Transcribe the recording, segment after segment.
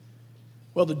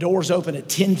Well, the doors open at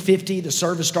 10:50. The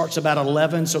service starts about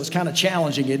 11, so it's kind of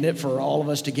challenging, isn't it, for all of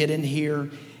us to get in here.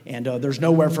 And there's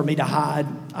nowhere for me to hide.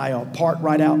 I parked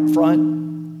right out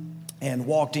front and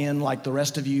walked in like the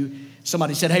rest of you.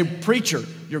 Somebody said, "Hey, preacher,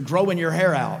 you're growing your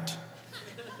hair out,"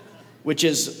 which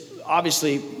is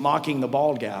obviously mocking the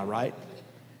bald guy, right?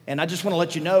 And I just want to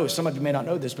let you know, some of you may not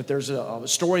know this, but there's a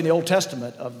story in the Old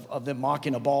Testament of them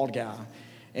mocking a bald guy,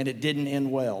 and it didn't end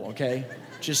well, okay?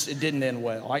 It didn't end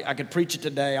well. I could preach it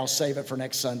today. I'll save it for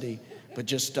next Sunday, but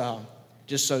just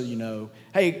so you know.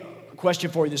 Hey, a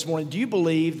question for you this morning. Do you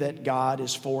believe that God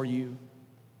is for you?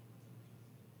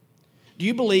 Do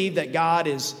you believe that God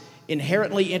is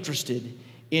inherently interested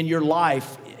in your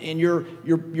life, in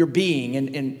your being,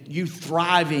 and you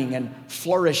thriving and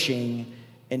flourishing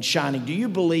and shining? Do you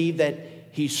believe that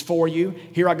He's for you?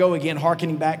 Here I go again,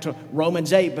 hearkening back to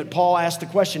Romans 8, but Paul asked the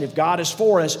question, if God is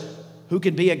for us, who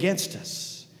can be against us?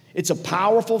 It's a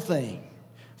powerful thing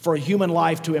for a human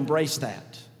life to embrace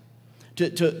that,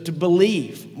 to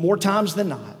believe more times than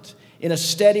not, in a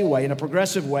steady way, in a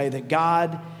progressive way, that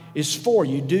God is for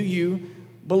you. Do you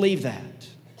believe that?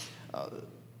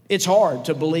 It's hard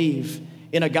to believe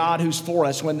in a God who's for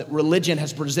us when religion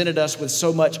has presented us with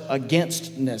so much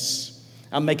againstness.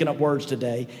 I'm making up words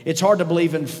today. It's hard to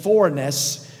believe in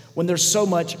forness when there's so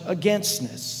much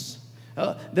againstness.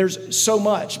 There's so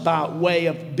much by way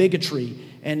of bigotry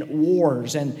and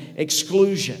wars and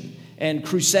exclusion and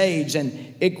crusades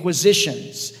and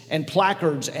inquisitions and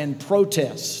placards and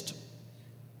protest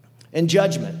and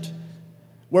judgment,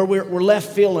 where we're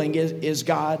left feeling, is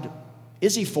God,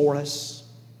 is He for us?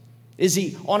 Is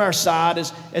He on our side?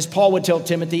 As Paul would tell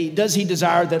Timothy, does He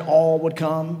desire that all would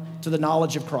come to the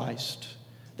knowledge of Christ,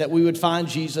 that we would find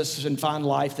Jesus and find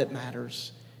life that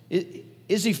matters?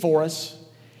 Is He for us?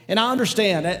 And I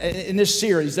understand in this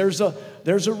series, there's a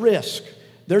risk.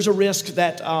 There's a risk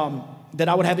that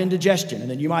I would have indigestion,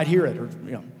 and then you might hear it. Or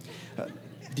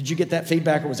did you get that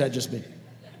feedback, or was that just me?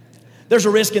 There's a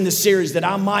risk in this series that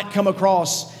I might come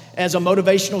across as a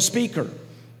motivational speaker,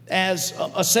 as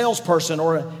a salesperson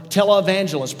or a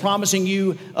televangelist, promising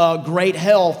you great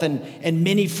health and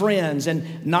many friends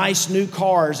and nice new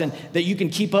cars, and that you can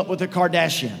keep up with the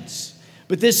Kardashians.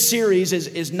 But this series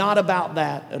is not about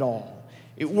that at all.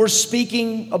 We're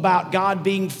speaking about God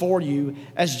being for you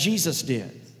as Jesus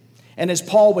did. And as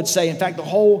Paul would say, in fact, the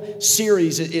whole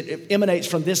series, it emanates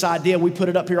from this idea. We put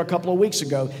it up here a couple of weeks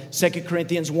ago, 2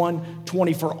 Corinthians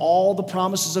 1:20, for all the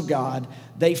promises of God,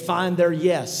 they find their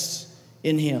yes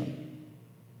in Him.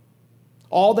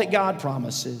 All that God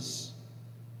promises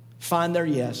find their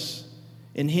yes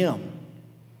in Him.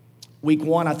 Week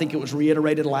 1, I think it was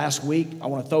reiterated last week. I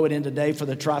want to throw it in today for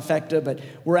the trifecta, but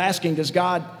we're asking, does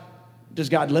God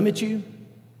limit you,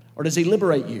 or does He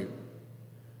liberate you?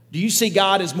 Do you see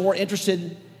God as more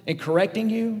interested in correcting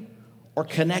you or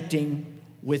connecting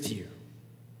with you?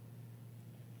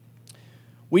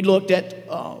 We looked at,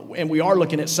 and we are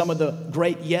looking at some of the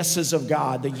great yeses of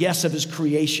God, the yes of His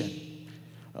creation.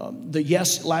 The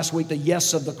yes last week, the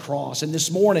yes of the cross. And this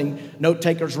morning, note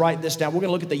takers, write this down. We're going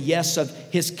to look at the yes of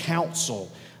His counsel.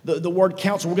 The word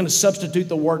counsel, we're going to substitute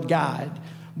the word guide.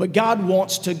 But God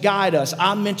wants to guide us.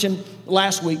 I mentioned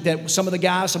last week that some of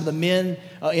the men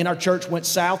in our church went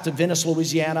south to Venice,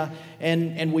 Louisiana,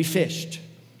 and we fished.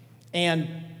 And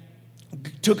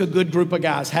took a good group of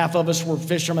guys. Half of us were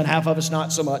fishermen, half of us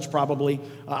not so much, probably.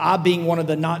 I being one of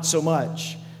the not so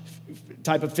much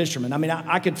type of fishermen. I mean,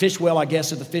 I could fish well, I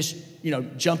guess, if the fish,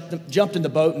 jumped in the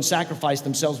boat and sacrificed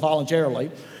themselves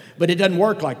voluntarily. But it doesn't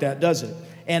work like that, does it?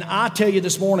 And I tell you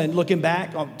this morning, looking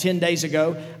back on 10 days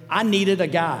ago, I needed a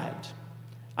guide.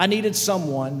 I needed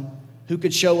someone who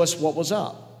could show us what was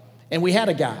up. And we had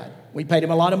a guide. We paid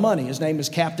him a lot of money. His name is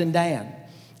Captain Dan.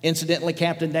 Incidentally,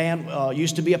 Captain Dan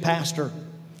used to be a pastor.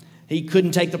 He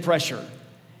couldn't take the pressure.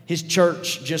 His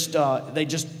church they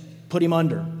just put him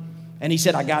under. And he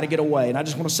said, I got to get away. And I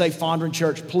just want to say, Fondren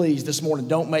Church, please, this morning,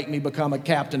 don't make me become a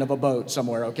captain of a boat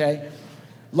somewhere, okay?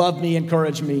 Love me,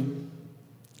 encourage me,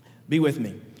 be with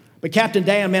me. But Captain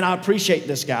Dan, man, I appreciate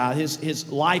this guy, his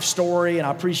life story, and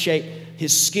I appreciate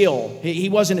his skill. He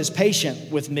wasn't as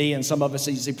patient with me and some of us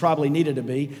as he probably needed to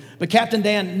be. But Captain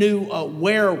Dan knew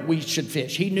where we should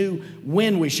fish. He knew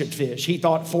when we should fish. He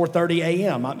thought 4:30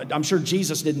 a.m. I'm sure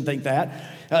Jesus didn't think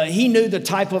that. He knew the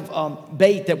type of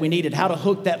bait that we needed, how to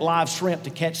hook that live shrimp to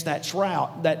catch that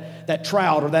trout, that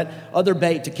trout, or that other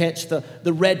bait to catch the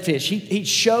redfish. He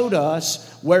showed us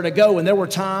where to go. And there were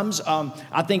times,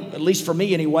 I think, at least for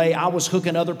me anyway, I was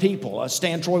hooking other people.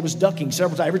 Stan Troy was ducking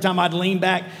several times. Every time I'd lean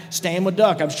back, Stan would a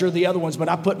duck. I'm sure the other ones, but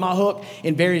I put my hook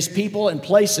in various people and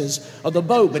places of the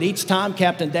boat. But each time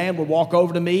Captain Dan would walk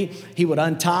over to me, he would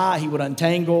untie, he would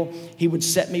untangle, he would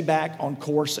set me back on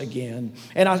course again.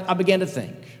 And I began to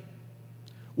think,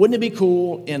 wouldn't it be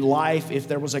cool in life if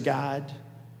there was a guide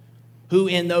who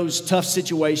in those tough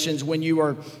situations when you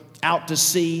are out to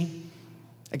sea,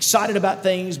 excited about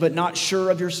things but not sure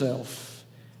of yourself,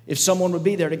 if someone would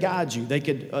be there to guide you, they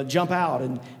could jump out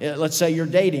and let's say you're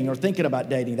dating or thinking about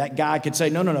dating. That guy could say,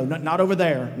 no, not over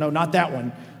there. No, not that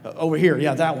one. Over here.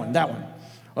 Yeah, that one.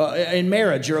 In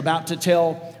marriage, you're about to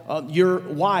tell your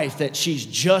wife that she's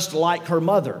just like her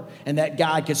mother. And that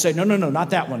guy could say, no,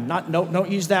 not that one.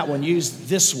 Don't use that one. Use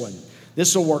this one.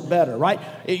 This will work better, right?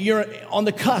 You're on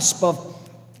the cusp of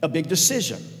a big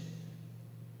decision.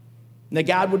 And the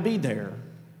guide would be there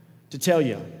to tell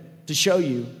you, to show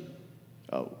you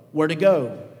where to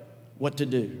go, what to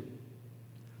do.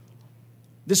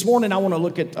 This morning, I want to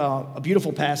look at a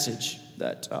beautiful passage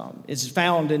that is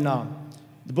found in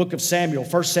the book of Samuel,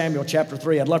 1 Samuel chapter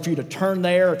 3. I'd love for you to turn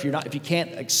there. If you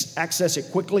can't access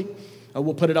it quickly,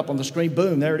 we'll put it up on the screen.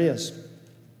 Boom, there it is.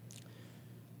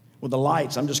 With the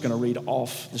lights, I'm just going to read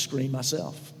off the screen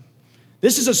myself.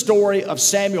 This is a story of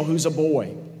Samuel, who's a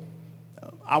boy.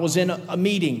 I was in a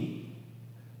meeting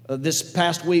this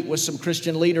past week with some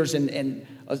Christian leaders, and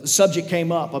a subject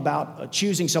came up about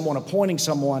choosing someone, appointing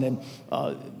someone, and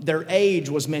their age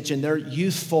was mentioned, their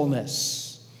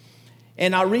youthfulness.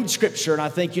 And I read scripture and I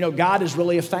think, God is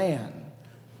really a fan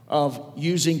of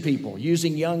using people,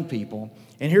 using young people.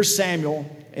 And here's Samuel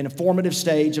in a formative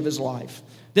stage of his life.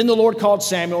 Then the Lord called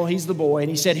Samuel, he's the boy, and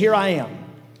he said, "Here I am."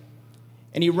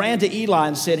 And he ran to Eli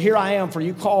and said, "Here I am, for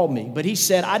you called me." But he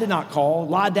said, "I did not call,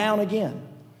 lie down again."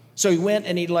 So he went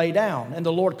and he lay down. And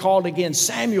the Lord called again,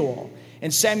 "Samuel."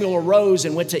 And Samuel arose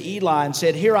and went to Eli and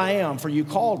said, "Here I am, for you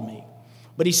called me."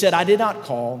 But he said, "I did not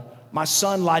call, my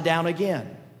son, lie down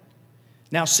again."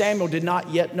 Now Samuel did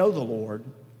not yet know the Lord,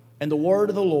 and the word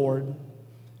of the Lord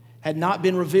had not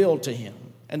been revealed to him.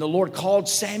 And the Lord called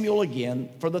Samuel again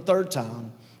for the third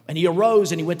time. And he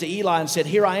arose and he went to Eli and said,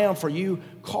 "Here I am, for you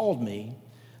called me."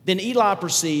 Then Eli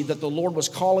perceived that the Lord was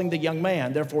calling the young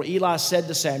man. Therefore Eli said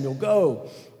to Samuel, "Go,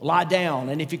 lie down,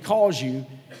 and if he calls you,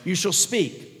 you shall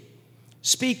speak.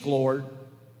 Speak, Lord,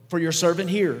 for your servant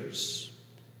hears."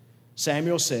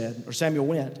 Samuel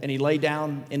went, and he lay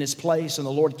down in his place, and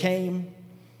the Lord came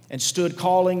and stood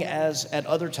calling as at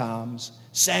other times,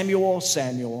 "Samuel,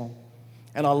 Samuel."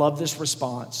 And I love this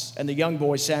response. And the young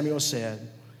boy Samuel said,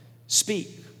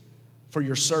 "Speak, for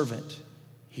your servant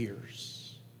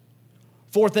hears."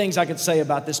 4 things I could say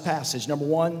about this passage. Number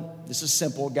 1, this is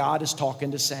simple. God is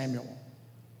talking to Samuel.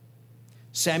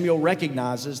 Samuel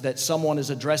recognizes that someone is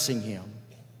addressing him.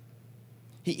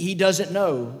 He doesn't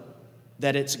know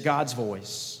that it's God's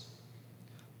voice.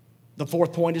 The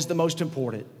 4th point is the most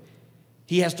important.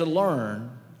 He has to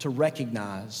learn to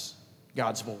recognize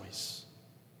God's voice.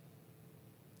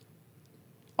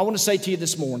 I want to say to you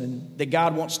this morning that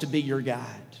God wants to be your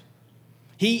guide.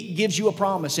 He gives you a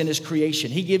promise in His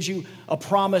creation. He gives you a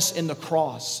promise in the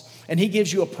cross. And He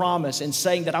gives you a promise in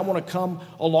saying that I want to come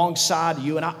alongside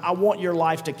you and I want your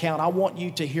life to count. I want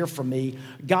you to hear from me.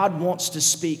 God wants to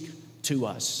speak to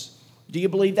us. Do you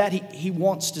believe that? He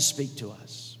wants to speak to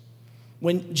us.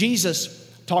 When Jesus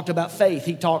talked about faith,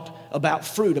 He talked about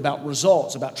fruit, about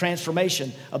results, about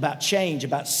transformation, about change,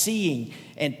 about seeing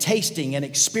and tasting and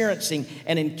experiencing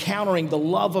and encountering the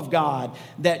love of God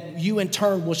that you in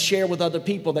turn will share with other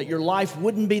people, that your life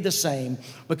wouldn't be the same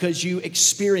because you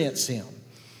experience Him.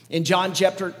 In John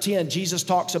chapter 10, Jesus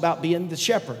talks about being the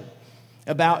shepherd,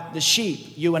 about the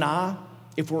sheep. You and I,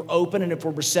 if we're open and if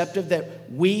we're receptive,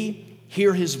 that we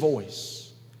hear His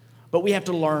voice. But we have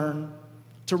to learn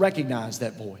to recognize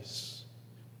that voice.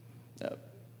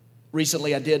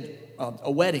 Recently, I did a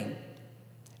wedding.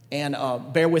 And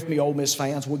bear with me, Ole Miss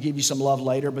fans. We'll give you some love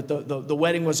later. But the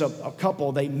wedding was a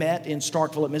couple. They met in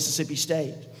Starkville at Mississippi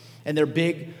State. And they're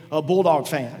big Bulldog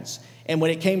fans. And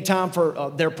when it came time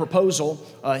for their proposal,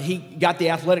 he got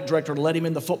the athletic director to let him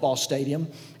in the football stadium.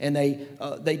 And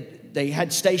they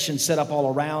had stations set up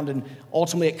all around. And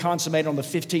ultimately, it consummated on the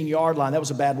 15-yard line. That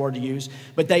was a bad word to use.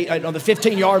 But on the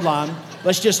 15-yard line,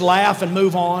 let's just laugh and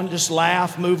move on. Just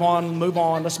laugh, move on, move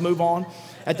on. Let's move on.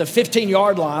 At the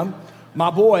 15-yard line, my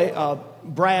boy,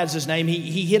 Brad's his name,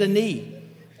 he hit a knee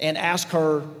and asked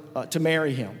her to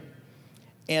marry him.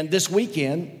 And this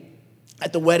weekend,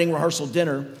 at the wedding rehearsal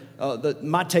dinner,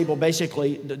 my table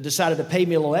basically decided to pay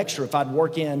me a little extra if I'd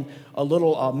work in a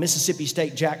little Mississippi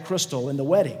State Jack Crystal in the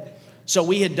wedding. So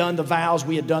we had done the vows,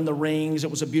 we had done the rings. It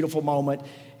was a beautiful moment.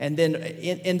 And then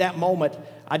in that moment,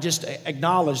 I just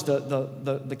acknowledged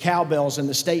the cowbells and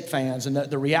the state fans and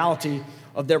the reality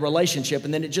of their relationship.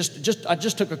 And then I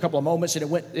just took a couple of moments, and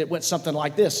it went something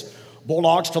like this.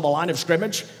 Bulldogs to the line of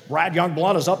scrimmage. Brad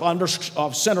Youngblood is up under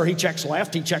center. He checks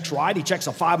left. He checks right. He checks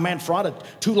a 5-man front, a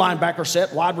 2-linebacker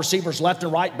set, wide receivers left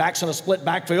and right, backs in a split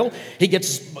backfield. He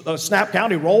gets a snap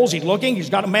count. He rolls. He's looking.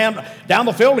 He's got a man down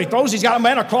the field. He throws. He's got a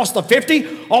man across the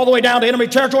 50, all the way down to enemy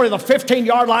territory to the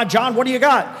 15-yard line. John, what do you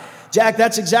got? Jack,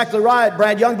 that's exactly right.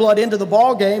 Brad Youngblood into the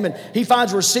ball game, and he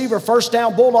finds a receiver, first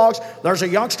down, Bulldogs. There's a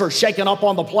youngster shaking up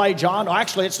on the play, John.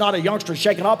 Actually, it's not a youngster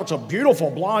shaking up. It's a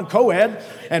beautiful blonde co-ed,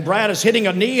 and Brad is hitting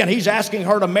a knee, and he's asking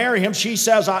her to marry him. She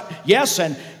says, yes,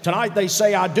 and tonight they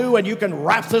say I do, and you can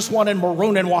wrap this one in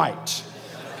maroon and white.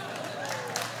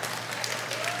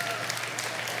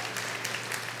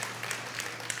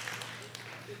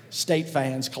 State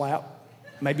fans clap.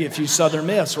 Maybe a few Southern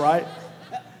Miss, right?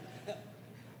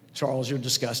 Charles, you're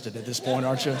disgusted at this point,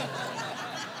 aren't you?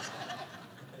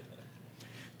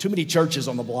 Too many churches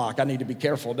on the block. I need to be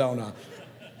careful, don't I?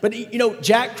 But, you know,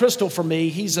 Jack Crystal, for me,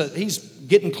 he's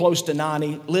getting close to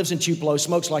 90, lives in Tupelo,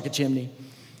 smokes like a chimney.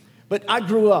 But I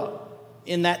grew up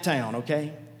in that town,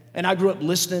 okay? And I grew up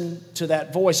listening to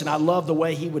that voice, and I love the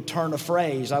way he would turn a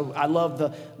phrase. I love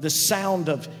the sound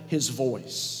of his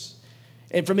voice.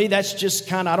 And for me, that's just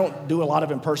kind of, I don't do a lot of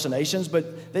impersonations,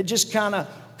 but that just kind of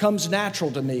comes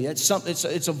natural to me. It's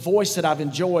a voice that I've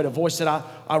enjoyed, a voice that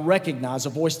I recognize,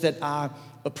 a voice that I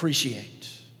appreciate.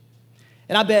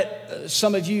 And I bet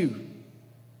some of you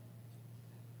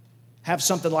have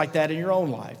something like that in your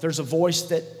own life. There's a voice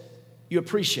that you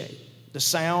appreciate, the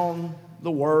sound,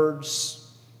 the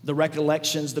words, the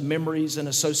recollections, the memories and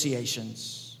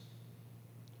associations.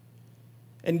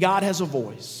 And God has a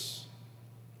voice.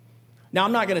 Now,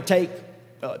 I'm not going to take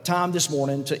time this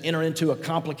morning to enter into a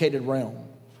complicated realm.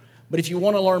 But if you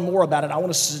want to learn more about it, I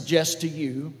want to suggest to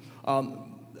you,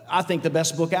 I think the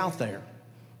best book out there.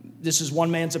 This is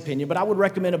one man's opinion, but I would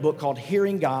recommend a book called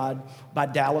Hearing God by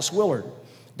Dallas Willard.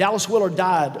 Dallas Willard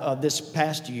died this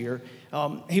past year.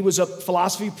 He was a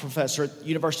philosophy professor at the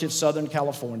University of Southern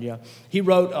California. He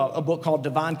wrote a book called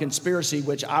Divine Conspiracy,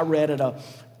 which I read at a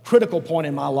critical point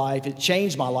in my life. It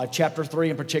changed my life. Chapter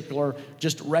 3 in particular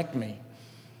just wrecked me.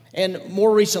 And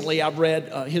more recently, I've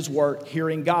read his work,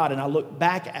 Hearing God, and I look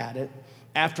back at it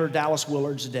after Dallas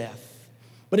Willard's death.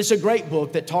 But it's a great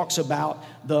book that talks about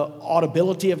the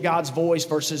audibility of God's voice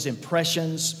versus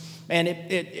impressions. And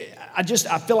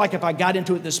I feel like if I got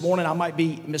into it this morning, I might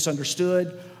be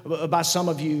misunderstood by some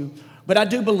of you. But I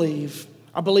believe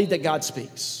that God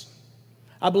speaks.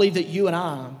 I believe that you and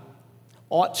I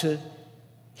ought to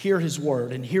hear his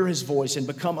word and hear his voice and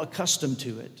become accustomed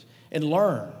to it and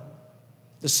learn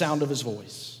the sound of his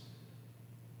voice.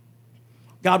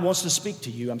 God wants to speak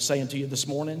to you, I'm saying to you this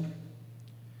morning,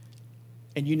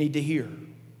 and you need to hear.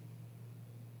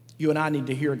 You and I need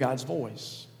to hear God's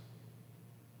voice.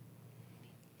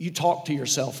 You talk to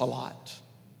yourself a lot.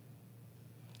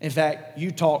 In fact, you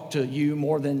talk to you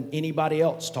more than anybody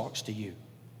else talks to you.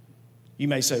 You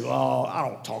may say, well, I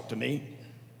don't talk to me.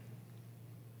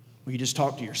 Well, you just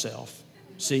talk to yourself.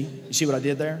 See? You see what I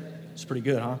did there? It's pretty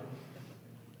good, huh?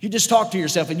 You just talk to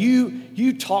yourself, and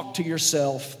you talk to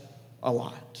yourself a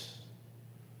lot.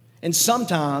 And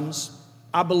sometimes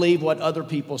I believe what other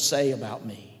people say about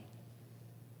me.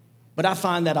 But I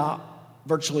find that I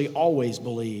virtually always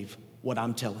believe what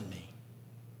I'm telling me.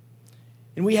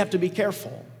 And we have to be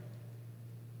careful.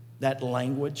 That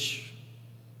language,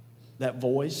 that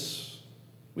voice,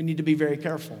 we need to be very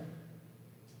careful.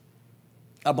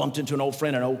 I bumped into an old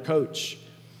friend, an old coach,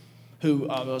 who,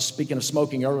 speaking of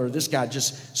smoking earlier, this guy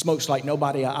just smokes like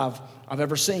nobody I've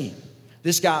ever seen.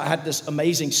 This guy had this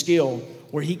amazing skill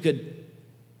where he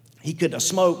could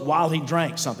smoke while he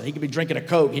drank something. He could be drinking a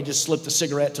Coke. He just slipped a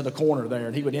cigarette to the corner there,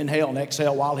 and he would inhale and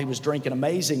exhale while he was drinking.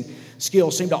 Amazing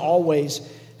skill. Seemed to always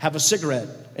have a cigarette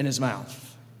in his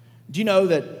mouth. Do you know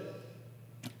that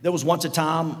there was once a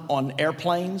time on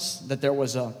airplanes that there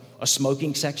was a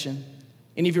smoking section?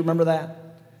 Any of you remember that?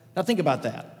 Now think about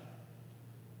that.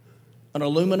 An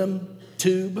aluminum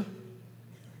tube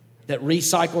that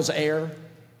recycles air,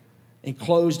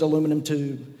 enclosed aluminum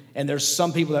tube, and there's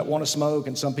some people that want to smoke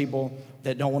and some people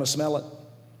that don't want to smell it.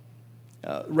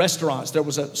 Restaurants, there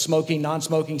was a smoking,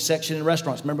 non-smoking section in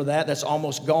restaurants. Remember that? That's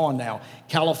almost gone now.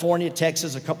 California,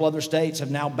 Texas, a couple other states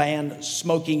have now banned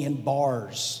smoking in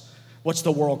bars. What's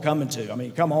the world coming to? I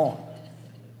mean, come on.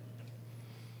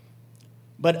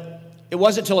 But it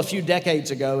wasn't until a few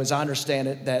decades ago, as I understand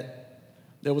it, that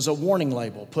there was a warning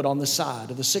label put on the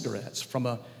side of the cigarettes from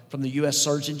the U.S.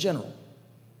 Surgeon General.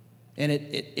 And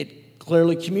it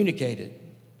clearly communicated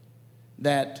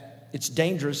that it's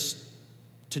dangerous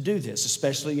to do this,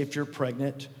 especially if you're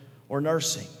pregnant or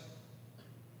nursing.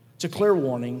 It's a clear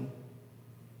warning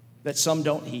that some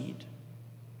don't heed.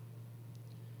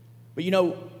 But you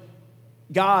know,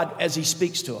 God, as He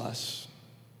speaks to us,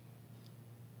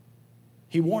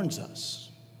 He warns us.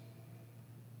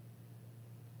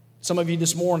 Some of you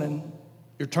this morning,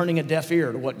 you're turning a deaf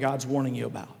ear to what God's warning you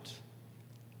about.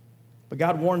 But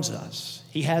God warns us.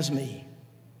 He has me.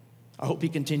 I hope He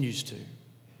continues to.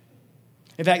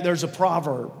 In fact, there's a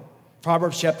proverb,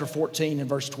 Proverbs chapter 14 and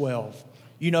verse 12.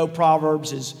 You know,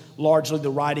 Proverbs is largely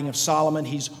the writing of Solomon.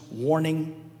 He's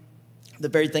warning the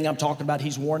very thing I'm talking about.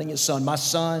 He's warning his son, my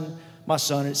son, my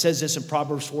son. And it says this in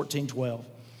Proverbs 14:12.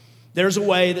 There's a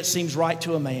way that seems right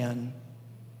to a man,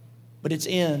 but its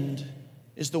end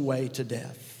is the way to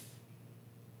death.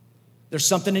 There's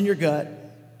something in your gut.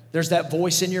 There's that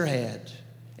voice in your head.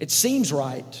 It seems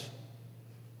right,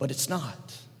 but it's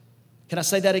not. Can I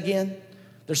say that again?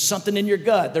 There's something in your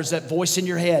gut. There's that voice in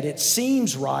your head. It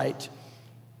seems right,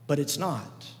 but it's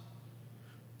not.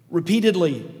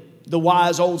 Repeatedly, the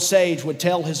wise old sage would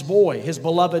tell his boy, his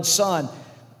beloved son,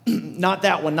 not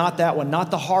that one, not that one,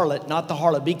 not the harlot, not the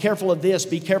harlot. Be careful of this,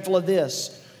 be careful of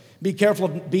this. Be careful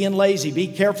of being lazy. Be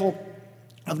careful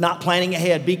of not planning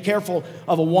ahead. Be careful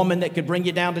of a woman that could bring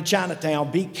you down to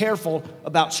Chinatown. Be careful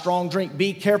about strong drink.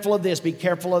 Be careful of this. Be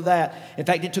careful of that. In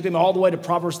fact, it took him all the way to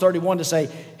Proverbs 31 to say,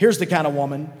 here's the kind of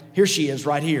woman. Here she is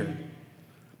right here.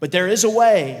 But there is a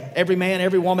way. Every man,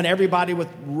 every woman, everybody with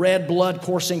red blood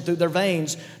coursing through their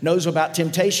veins knows about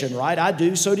temptation, right? I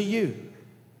do, so do you.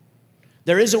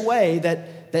 There is a way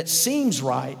that seems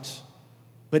right,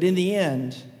 but in the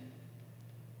end,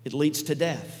 it leads to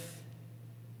death.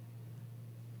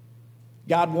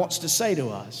 God wants to say to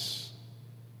us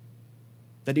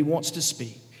that He wants to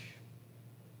speak.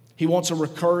 He wants a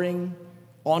recurring,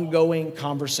 ongoing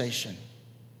conversation.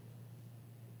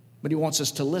 But He wants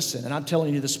us to listen. And I'm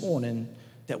telling you this morning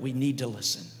that we need to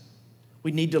listen.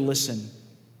 We need to listen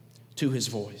to His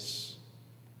voice.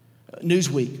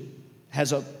 Newsweek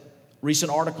has a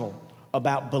recent article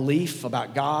about belief,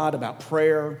 about God, about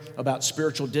prayer, about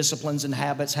spiritual disciplines and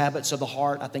habits. Habits of the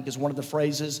heart, I think, is one of the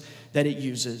phrases that it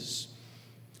uses.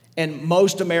 And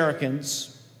most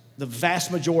Americans, the vast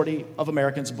majority of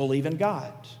Americans, believe in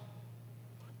God.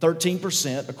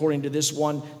 13%, according to this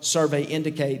one survey,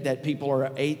 indicate that people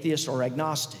are atheist or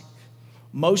agnostic.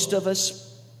 Most of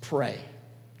us pray.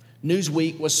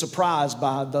 Newsweek was surprised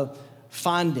by the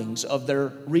findings of their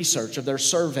research, of their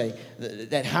survey,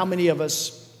 that how many of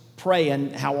us pray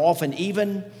and how often.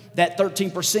 Even that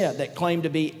 13% that claim to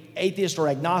be atheist or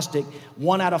agnostic,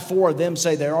 1 out of 4 of them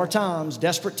say there are times,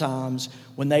 desperate times,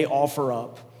 when they offer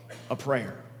up a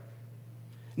prayer.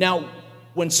 Now,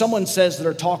 when someone says that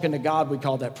they're talking to God, we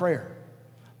call that prayer.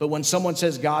 But when someone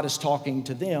says God is talking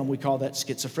to them, we call that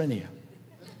schizophrenia.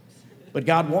 But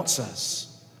God wants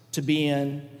us to be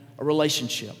in a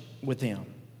relationship with Him.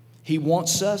 He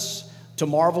wants us to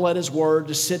marvel at His word,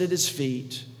 to sit at His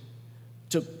feet,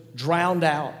 to drown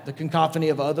out the cacophony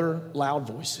of other loud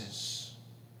voices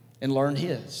and learn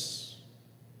His,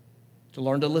 to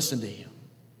learn to listen to Him.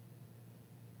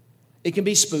 It can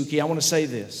be spooky. I want to say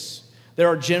this. There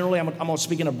are generally, I'm going to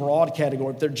speak in a broad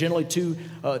category, there are generally two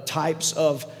types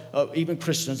of even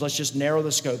Christians. Let's just narrow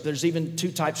the scope. There's even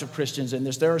two types of Christians in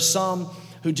this. There are some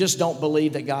who just don't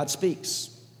believe that God speaks.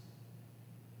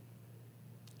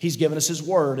 He's given us His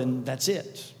word, and that's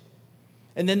it.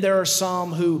 And then there are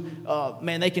some who,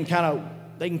 they can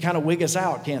kind of wig us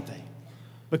out, can't they?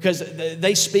 Because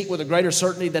they speak with a greater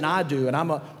certainty than I do. And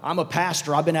I'm a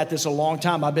pastor. I've been at this a long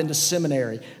time. I've been to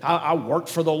seminary. I worked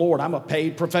for the Lord. I'm a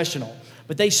paid professional.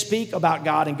 But they speak about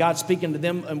God, and God's speaking to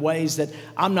them in ways that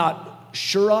I'm not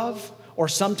sure of or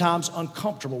sometimes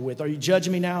uncomfortable with. Are you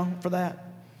judging me now for that?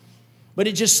 But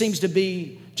it just seems to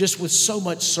be just with so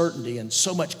much certainty and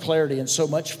so much clarity and so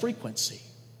much frequency.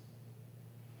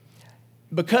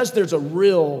 Because there's a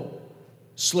real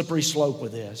slippery slope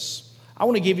with this, I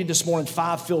want to give you this morning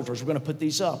 5 filters. We're going to put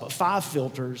these up. But 5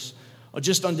 filters are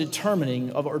just on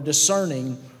determining or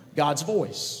discerning God's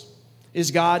voice.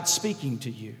 Is God speaking to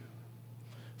you?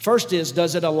 First is,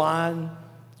 does it align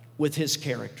with His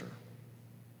character?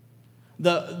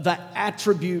 The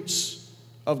attributes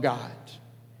of God.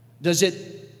 Does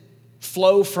it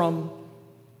flow from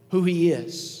who He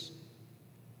is?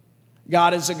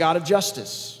 God is a God of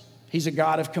justice. He's a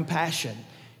God of compassion.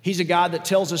 He's a God that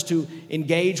tells us to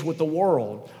engage with the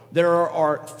world. There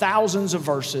are thousands of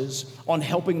verses on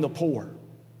helping the poor.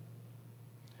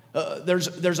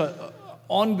 There's an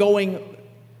ongoing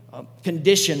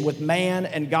condition with man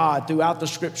and God throughout the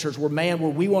scriptures where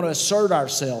we want to assert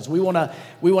ourselves. We want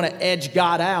to edge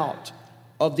God out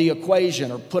of the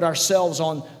equation or put ourselves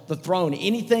on the throne.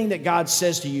 Anything that God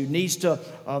says to you needs to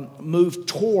move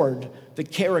toward the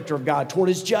character of God, toward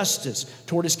His justice,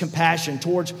 toward His compassion,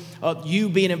 towards you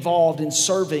being involved in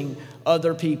serving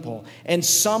other people. And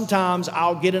sometimes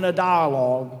I'll get in a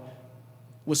dialogue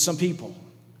with some people,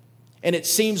 and it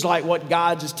seems like what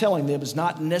God is telling them is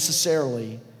not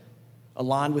necessarily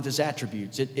aligned with His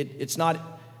attributes. It's not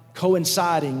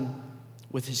coinciding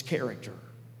with His character.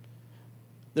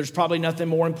 There's probably nothing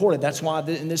more important. That's why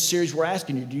in this series we're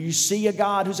asking you, do you see a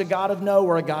God who's a God of no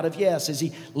or a God of yes? Is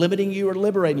He limiting you or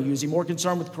liberating you? Is He more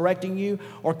concerned with correcting you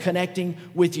or connecting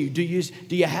with you? Do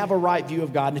you have a right view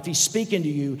of God? And if He's speaking to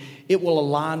you, it will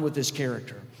align with His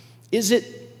character. Is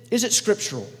it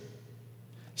scriptural?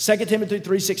 2 Timothy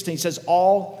 3:16 says,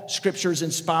 all scripture is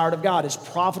inspired of God. It's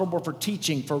profitable for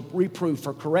teaching, for reproof,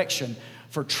 for correction,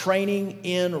 for training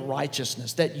in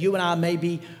righteousness, that you and I may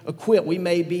be equipped. We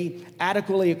may be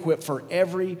adequately equipped for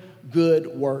every good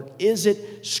work. Is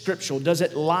it scriptural? Does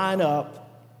it line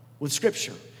up with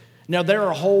Scripture? Now, there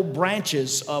are whole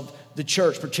branches of the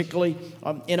church, particularly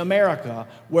in America,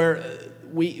 where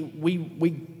we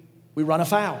run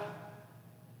afoul.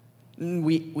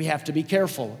 We have to be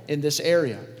careful in this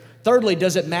area. Thirdly,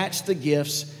 does it match the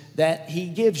gifts that He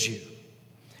gives you?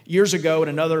 Years ago, in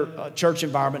another church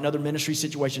environment, another ministry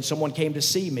situation, someone came to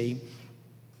see me,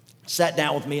 sat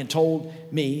down with me, and told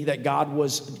me that God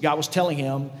was telling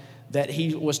him that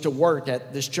he was to work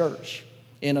at this church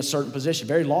in a certain position,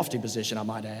 very lofty position, I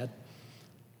might add.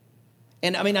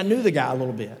 And I knew the guy a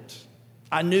little bit.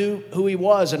 I knew who he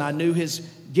was, and I knew his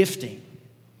gifting.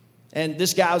 And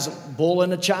this guy was a bull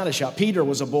in a china shop. Peter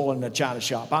was a bull in a china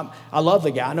shop. I love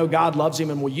the guy. I know God loves him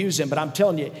and will use him, but I'm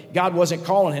telling you, God wasn't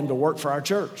calling him to work for our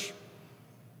church.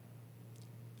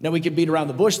 Now, we could beat around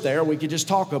the bush there. We could just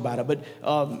talk about it. But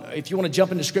if you want to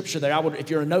jump into Scripture there, if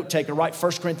you're a note taker, write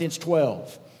 1 Corinthians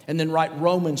 12, and then write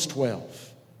Romans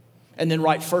 12, and then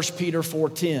write 1 Peter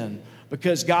 4:10,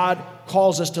 because God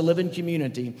calls us to live in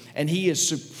community, and He is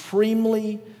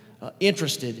supremely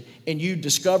interested in you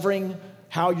discovering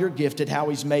how you're gifted, how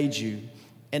He's made you,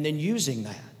 and then using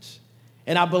that.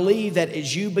 And I believe that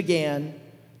as you began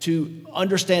to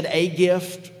understand a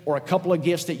gift or a couple of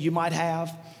gifts that you might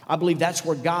have, I believe that's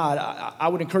where God, I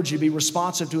would encourage you to be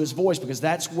responsive to His voice, because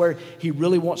that's where He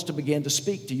really wants to begin to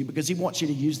speak to you, because He wants you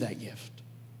to use that gift.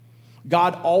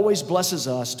 God always blesses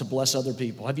us to bless other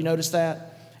people. Have you noticed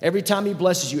that? Every time He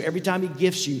blesses you, every time He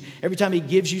gifts you, every time He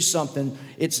gives you something,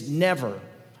 it's never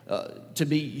to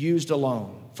be used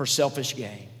alone for selfish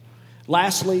gain.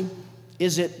 Lastly,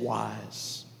 is it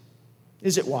wise?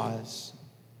 Is it wise?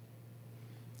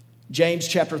 James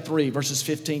chapter 3, verses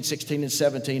 15, 16, and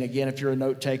 17. Again, if you're a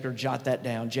note taker, jot that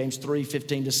down. James 3,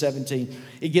 15 to 17.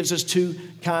 It gives us two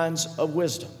kinds of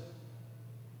wisdom.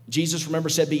 Jesus, remember,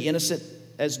 said, be innocent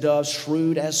as doves,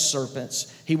 shrewd as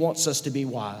serpents. He wants us to be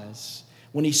wise.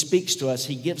 When He speaks to us,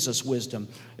 He gives us wisdom.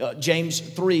 James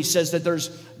 3 says that there's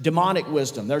demonic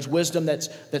wisdom. There's wisdom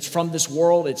that's from this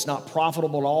world. It's not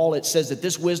profitable at all. It says that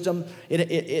this wisdom,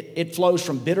 it flows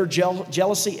from bitter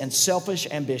jealousy and selfish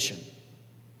ambition.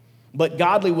 But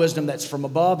godly wisdom that's from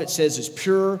above, it says, is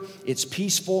pure, it's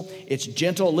peaceful, it's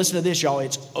gentle. Listen to this, y'all.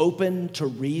 It's open to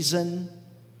reason.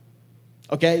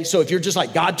 Okay, so if you're just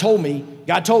like, God told me,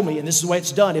 and this is the way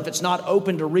it's done. If it's not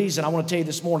open to reason, I want to tell you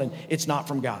this morning, it's not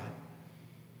from God.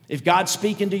 If God's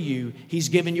speaking to you, He's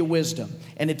giving you wisdom.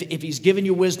 And if He's giving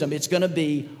you wisdom, it's going to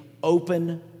be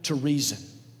open to reason.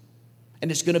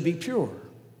 And it's going to be pure.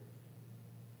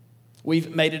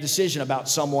 We've made a decision about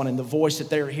someone and the voice that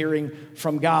they're hearing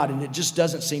from God, and it just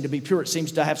doesn't seem to be pure. It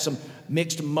seems to have some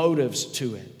mixed motives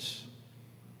to it.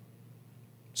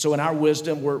 So in our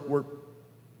wisdom, we're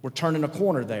turning a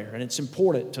corner there, and it's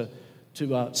important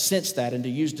to sense that and to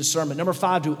use discernment. Number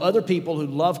 5, do other people who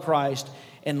love Christ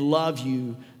and love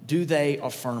you, do they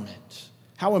affirm it?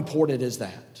 How important is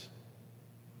that?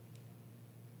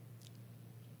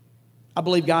 I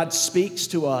believe God speaks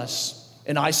to us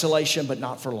in isolation, but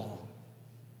not for long.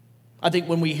 I think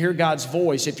when we hear God's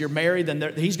voice, if you're married,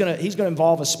 then He's going to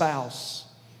involve a spouse.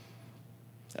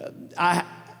 I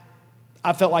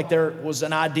felt like there was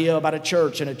an idea about a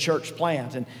church and a church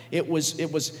plant, and it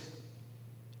was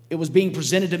being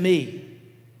presented to me.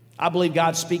 I believe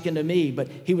God's speaking to me, but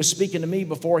He was speaking to me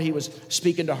before He was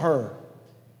speaking to her.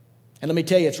 And let me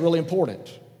tell you, it's really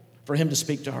important for Him to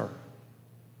speak to her.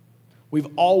 We've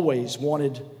always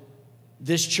wanted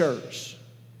this church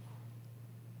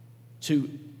to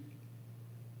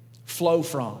flow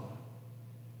from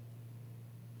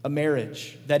a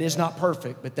marriage that is not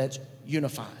perfect, but that's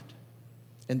unified,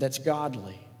 and that's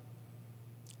godly.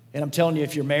 And I'm telling you,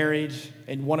 if you're married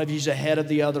and one of you's ahead of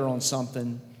the other on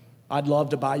something, I'd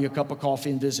love to buy you a cup of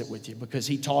coffee and visit with you, because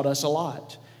he taught us a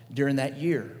lot during that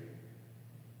year.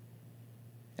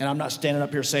 And I'm not standing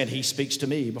up here saying he speaks to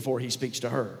me before he speaks to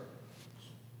her,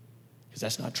 because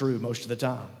that's not true most of the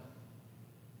time.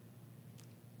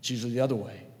 It's usually the other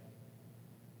way.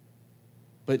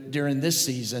 But during this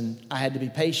season, I had to be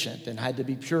patient, and I had to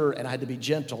be pure, and I had to be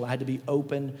gentle. I had to be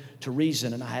open to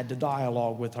reason, and I had to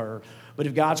dialogue with her. But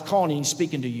if God's calling you and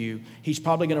speaking to you, he's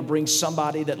probably going to bring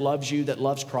somebody that loves you, that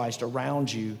loves Christ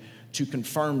around you to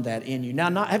confirm that in you.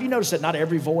 Now, have you noticed that not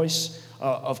every voice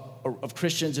of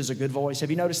Christians is a good voice? Have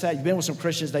you noticed that? You've been with some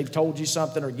Christians, they've told you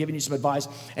something or given you some advice,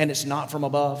 and it's not from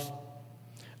above.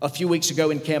 A few weeks ago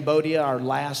in Cambodia, our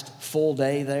last full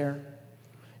day there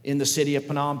in the city of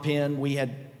Phnom Penh, we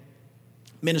had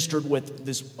ministered with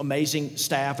this amazing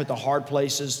staff at the hard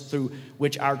places through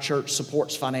which our church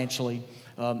supports financially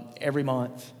every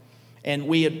month. And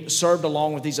we had served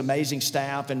along with these amazing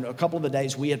staff, and a couple of the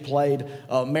days we had played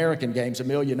American games.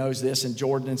 Amelia knows this, and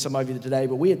Jordan and some of you today,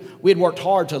 but we had worked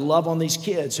hard to love on these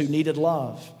kids who needed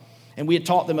love. And we had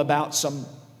taught them about some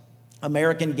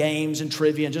American games and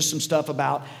trivia and just some stuff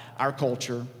about our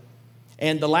culture.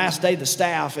 And the last day, the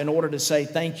staff, in order to say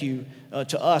thank you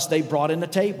to us, they brought in a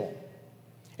table.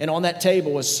 And on that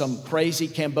table was some crazy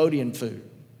Cambodian food.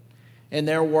 And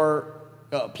there were,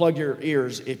 plug your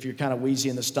ears if you're kind of wheezy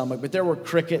in the stomach, but there were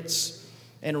crickets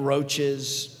and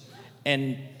roaches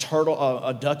and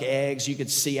duck eggs. You could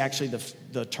see actually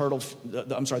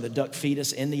the duck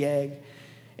fetus in the egg.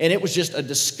 And it was just a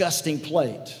disgusting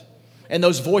plate. And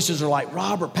those voices are like,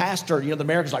 Robert, Pastor, the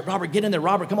Americans are like, Robert, get in there.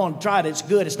 Robert, come on, try it. It's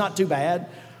good. It's not too bad.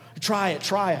 Try it.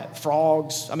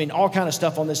 Frogs. All kind of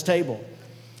stuff on this table.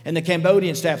 And the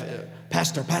Cambodian staff,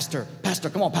 Pastor,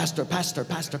 come on, Pastor,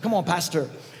 come on, Pastor.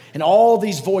 And all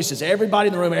these voices, everybody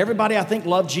in the room, everybody I think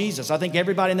loved Jesus. I think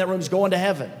everybody in that room is going to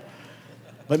heaven.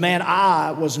 But man,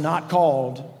 I was not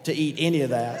called to eat any of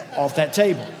that off that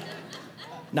table.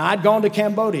 Now, I'd gone to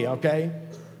Cambodia, okay?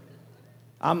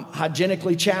 I'm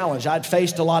hygienically challenged. I'd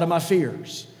faced a lot of my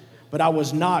fears, but I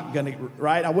was not going to,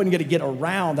 right? I wasn't going to get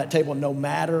around that table no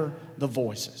matter the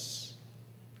voices.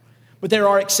 But there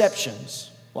are exceptions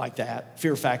like that,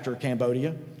 Fear Factor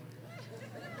Cambodia.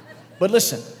 But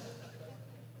listen,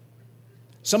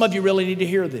 some of you really need to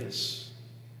hear this.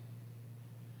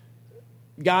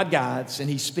 God guides and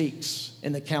he speaks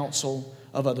in the counsel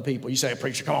of other people. You say,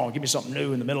 preacher, come on, give me something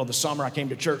new in the middle of the summer. I came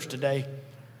to church today.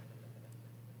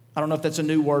 I don't know if that's a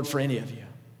new word for any of you,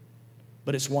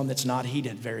 but it's one that's not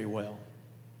heeded very well.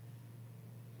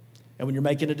 And when you're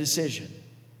making a decision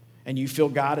and you feel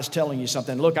God is telling you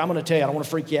something, look, I'm going to tell you, I don't want to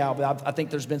freak you out, but I think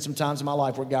there's been some times in my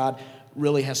life where God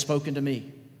really has spoken to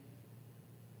me.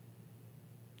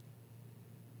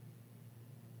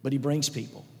 But he brings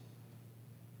people.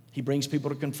 He brings people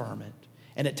to confirm it.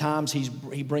 And at times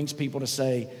he brings people to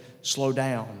say, slow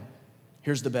down.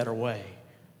 Here's the better way.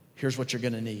 Here's what you're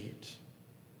going to need.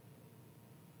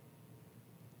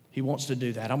 He wants to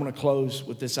do that. I'm going to close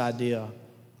with this idea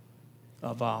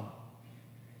of, I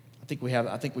think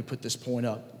we put this point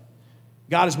up.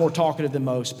 God is more talkative than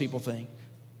most people think,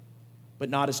 but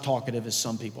not as talkative as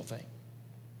some people think.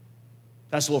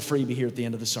 That's a little freebie here at the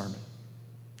end of the sermon.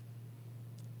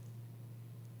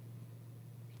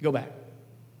 Go back.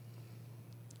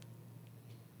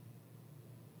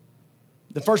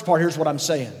 The first part, here's what I'm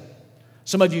saying.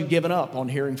 Some of you have given up on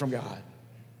hearing from God.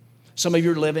 Some of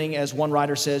you are living, as one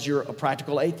writer says, you're a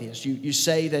practical atheist. You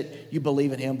say that you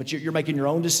believe in him, but you're making your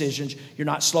own decisions. You're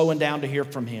not slowing down to hear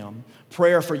from him.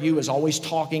 Prayer for you is always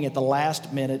talking at the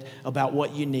last minute about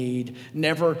what you need,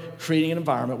 never creating an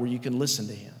environment where you can listen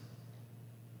to him.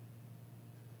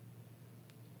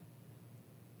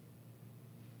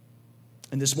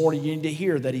 And this morning you need to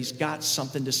hear that he's got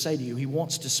something to say to you. He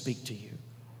wants to speak to you.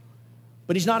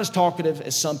 But he's not as talkative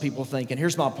as some people think. And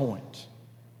here's my point.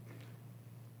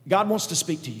 God wants to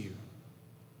speak to you,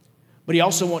 but he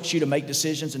also wants you to make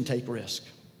decisions and take risk.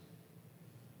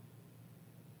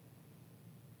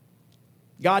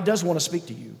 God does want to speak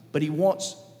to you, but he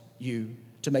wants you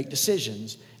to make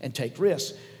decisions and take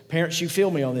risks. Parents, you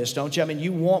feel me on this, don't you?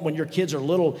 You want, when your kids are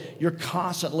little, you're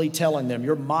constantly telling them,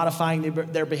 you're modifying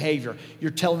their behavior.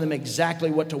 You're telling them exactly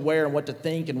what to wear and what to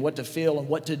think and what to feel and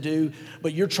what to do,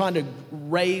 but you're trying to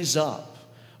raise up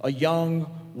a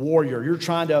young warrior. You're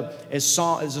trying to, as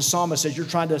the psalmist says, you're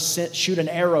trying to shoot an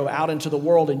arrow out into the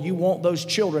world, and you want those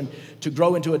children to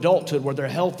grow into adulthood where they're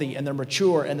healthy and they're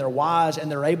mature and they're wise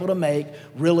and they're able to make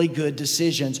really good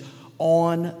decisions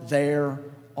on their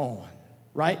own,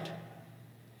 right?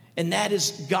 And that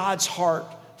is God's heart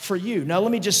for you. Now,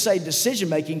 let me just say,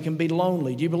 decision-making can be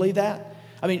lonely. Do you believe that?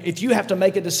 I mean, if you have to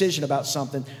make a decision about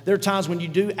something, there are times when you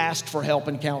do ask for help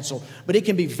and counsel, but it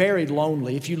can be very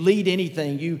lonely. If you lead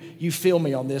anything, you feel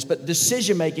me on this, but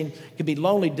decision-making can be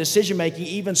lonely. Decision-making,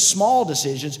 even small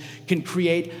decisions, can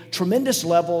create tremendous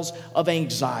levels of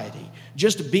anxiety.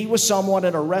 Just be with someone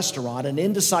at a restaurant, an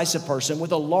indecisive person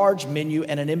with a large menu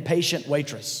and an impatient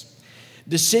waitress.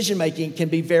 Decision-making can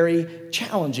be very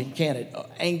challenging, can't it?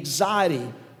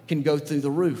 Anxiety can go through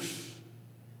the roof.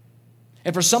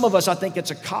 And for some of us, I think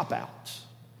it's a cop-out.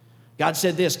 God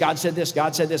said this, God said this,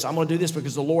 God said this. I'm going to do this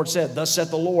because the Lord said, thus saith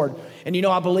the Lord. And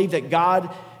I believe that God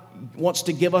wants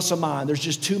to give us a mind. There's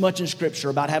just too much in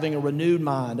Scripture about having a renewed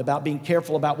mind, about being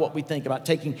careful about what we think, about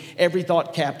taking every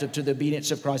thought captive to the obedience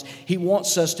of Christ. He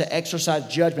wants us to exercise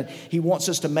judgment. He wants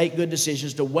us to make good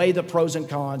decisions, to weigh the pros and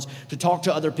cons, to talk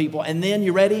to other people. And then,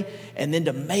 you ready? And then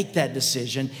to make that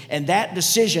decision. And that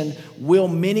decision will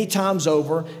many times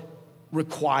over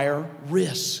require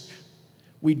risk.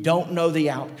 We don't know the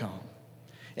outcome.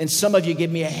 And some of you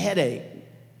give me a headache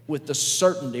with the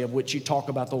certainty of which you talk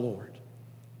about the Lord.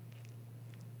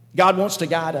 God wants to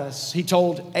guide us. He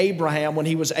told Abraham when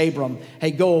he was Abram,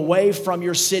 hey, go away from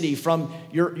your city, from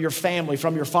your family,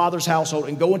 from your father's household,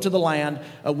 and go into the land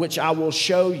of which I will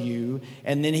show you.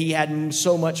 And then he had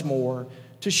so much more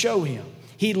to show him.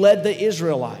 He led the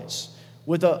Israelites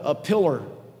with a pillar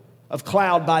of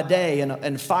cloud by day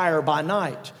and fire by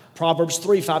night. Proverbs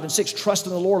 3, 5, and 6, trust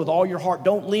in the Lord with all your heart.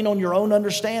 Don't lean on your own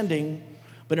understanding,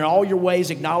 but in all your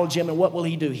ways acknowledge Him. And what will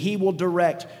He do? He will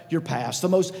direct your paths. The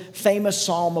most famous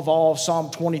psalm of all, Psalm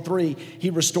 23, He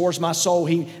restores my soul.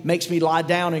 He makes me lie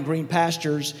down in green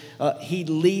pastures. He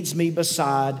leads me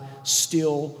beside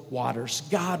still waters.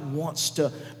 God wants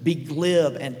to be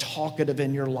glib and talkative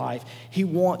in your life. He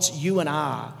wants you and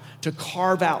I to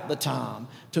carve out the time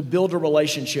to build a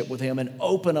relationship with Him and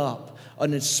open up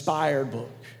an inspired book.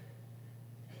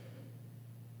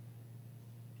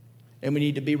 And we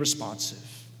need to be responsive.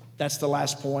 That's the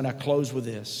last point. I close with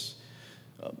this.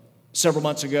 Several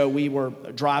months ago, we were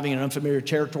driving in unfamiliar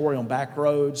territory on back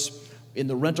roads. In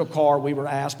the rental car, we were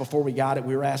asked, before we got it,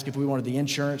 we were asked if we wanted the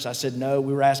insurance. I said no.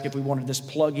 We were asked if we wanted this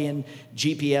plug-in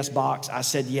GPS box. I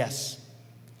said yes.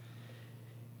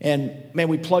 And man,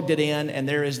 we plugged it in, and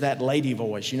there is that lady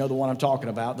voice. You know the one I'm talking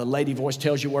about. The lady voice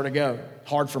tells you where to go.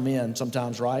 Hard for men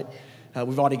sometimes, right?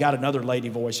 We've already got another lady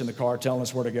voice in the car telling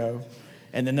us where to go.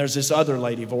 And then there's this other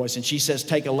lady voice, and she says,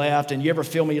 take a left. And you ever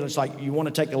feel me? It's like you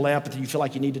want to take a left, but you feel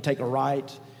like you need to take a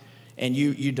right. And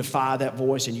you defy that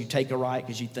voice, and you take a right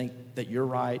because you think that you're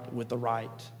right with the right.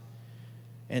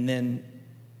 And then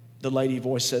the lady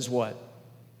voice says what?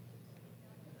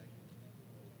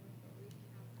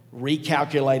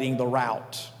 Recalculating the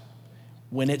route.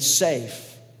 When it's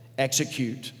safe,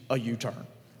 execute a U-turn.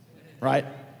 Right?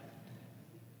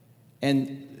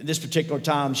 And this particular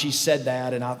time, she said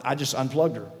that, and I just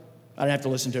unplugged her. I didn't have to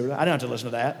listen to her. I didn't have to listen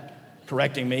to that,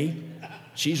 correcting me.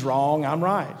 She's wrong, I'm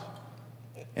right.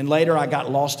 And later, I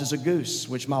got lost as a goose,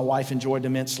 which my wife enjoyed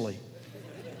immensely.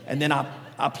 And then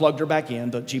I plugged her back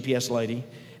in, the GPS lady,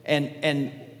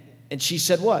 and she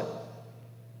said what?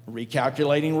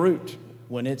 Recalculating route.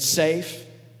 When it's safe,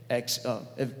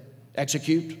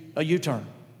 execute a U-turn.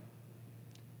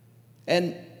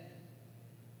 And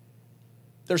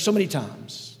there's so many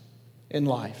times in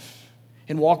life,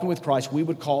 in walking with Christ, we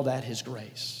would call that His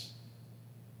grace.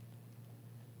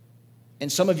 And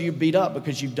some of you beat up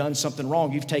because you've done something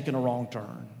wrong. You've taken a wrong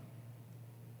turn.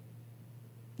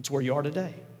 It's where you are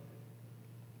today.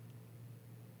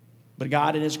 But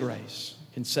God in His grace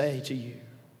can say to you,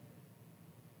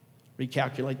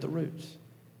 recalculate the route.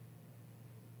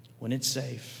 When it's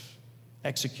safe,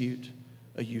 execute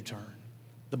a U-turn.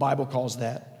 The Bible calls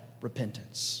that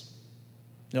repentance.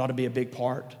 It ought to be a big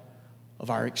part of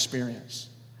our experience.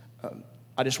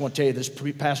 I just want to tell you, this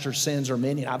pastor's sins are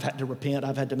many, and I've had to repent.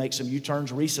 I've had to make some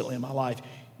U-turns recently in my life.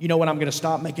 You know when I'm going to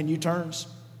stop making U-turns?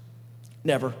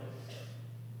 Never.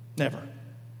 Never.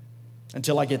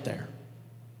 Until I get there.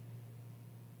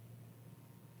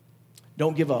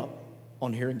 Don't give up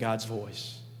on hearing God's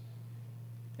voice.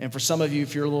 And for some of you,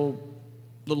 if you're a little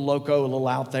loco, a little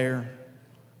out there,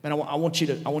 man, I want you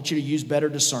to use better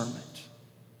discernment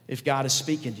if God is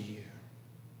speaking to you.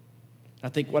 I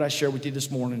think what I shared with you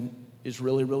this morning is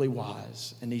really, really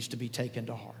wise and needs to be taken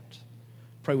to heart.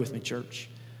 Pray with me, church.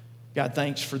 God,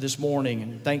 thanks for this morning,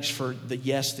 and thanks for the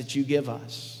yes that you give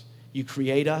us. You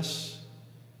create us.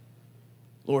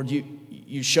 Lord,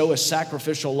 you show us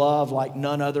sacrificial love like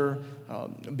none other,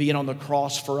 being on the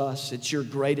cross for us. It's your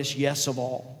greatest yes of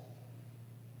all.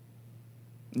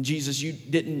 And Jesus, you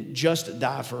didn't just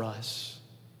die for us.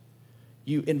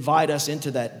 You invite us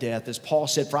into that death. As Paul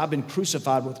said, for I've been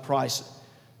crucified with Christ.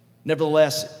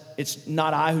 Nevertheless, it's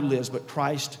not I who lives, but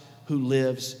Christ who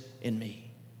lives in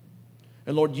me.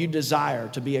 And Lord, you desire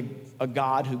to be a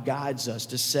God who guides us,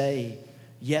 to say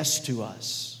yes to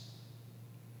us,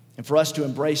 and for us to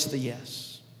embrace the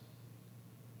yes.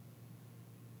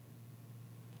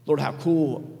 Lord, how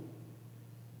cool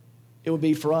it would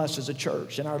be for us as a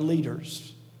church and our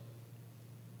leaders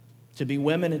to be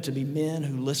women and to be men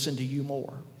who listen to you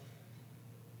more,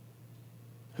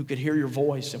 who could hear your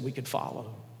voice and we could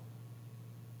follow.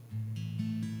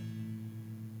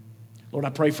 Lord, I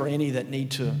pray for any that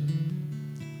need to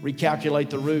recalculate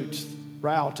the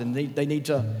route and they need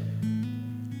to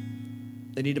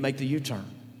make the U-turn.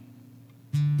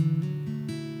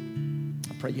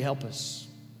 I pray you help us.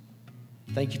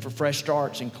 Thank you for fresh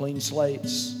starts and clean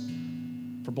slates,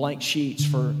 for blank sheets,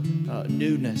 for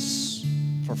newness,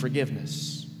 for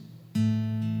forgiveness.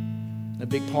 A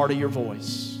big part of your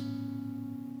voice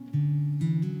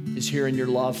is hearing your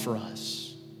love for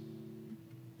us.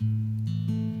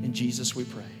 In Jesus we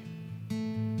pray.